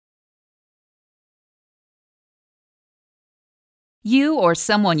You or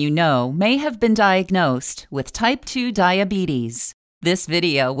someone you know may have been diagnosed with type 2 diabetes. This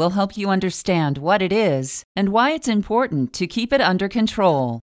video will help you understand what it is and why it's important to keep it under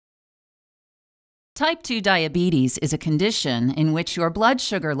control. Type 2 diabetes is a condition in which your blood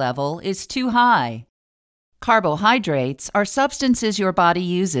sugar level is too high. Carbohydrates are substances your body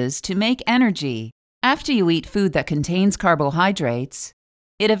uses to make energy. After you eat food that contains carbohydrates,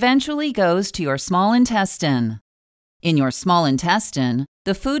 it eventually goes to your small intestine. In your small intestine,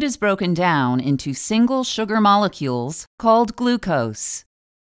 the food is broken down into single sugar molecules called glucose.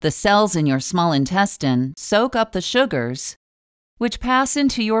 The cells in your small intestine soak up the sugars, which pass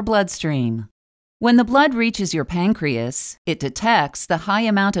into your bloodstream. When the blood reaches your pancreas, it detects the high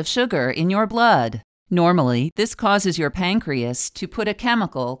amount of sugar in your blood. Normally, this causes your pancreas to put a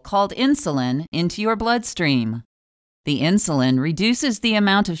chemical called insulin into your bloodstream. The insulin reduces the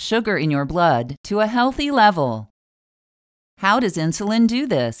amount of sugar in your blood to a healthy level. How does insulin do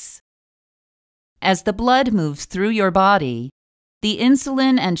this? As the blood moves through your body, the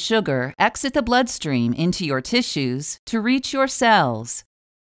insulin and sugar exit the bloodstream into your tissues to reach your cells.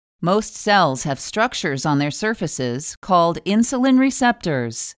 Most cells have structures on their surfaces called insulin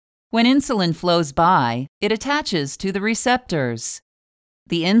receptors. When insulin flows by, it attaches to the receptors.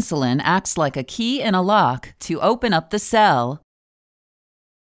 The insulin acts like a key in a lock to open up the cell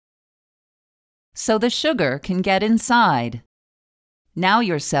so the sugar can get inside. Now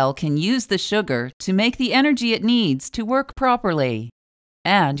your cell can use the sugar to make the energy it needs to work properly,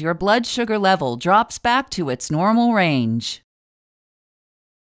 and your blood sugar level drops back to its normal range.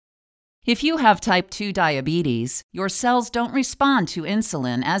 If you have type 2 diabetes, your cells don't respond to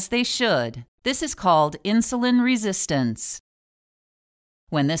insulin as they should. This is called insulin resistance.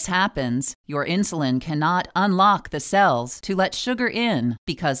 When this happens, your insulin cannot unlock the cells to let sugar in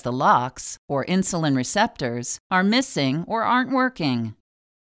because the locks, or insulin receptors, are missing or aren't working.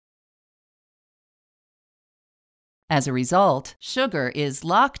 As a result, sugar is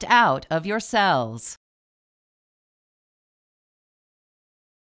locked out of your cells.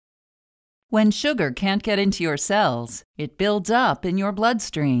 When sugar can't get into your cells, it builds up in your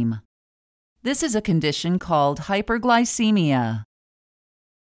bloodstream. This is a condition called hyperglycemia.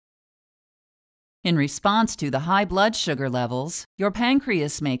 In response to the high blood sugar levels, your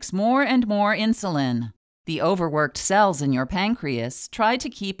pancreas makes more and more insulin. The overworked cells in your pancreas try to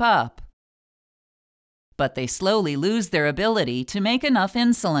keep up, but they slowly lose their ability to make enough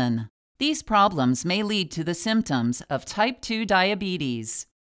insulin. These problems may lead to the symptoms of type 2 diabetes.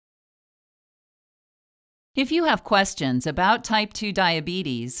 If you have questions about type 2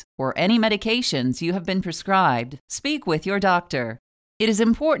 diabetes or any medications you have been prescribed, speak with your doctor. It is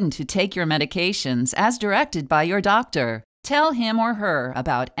important to take your medications as directed by your doctor. Tell him or her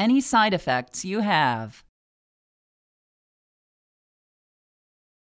about any side effects you have.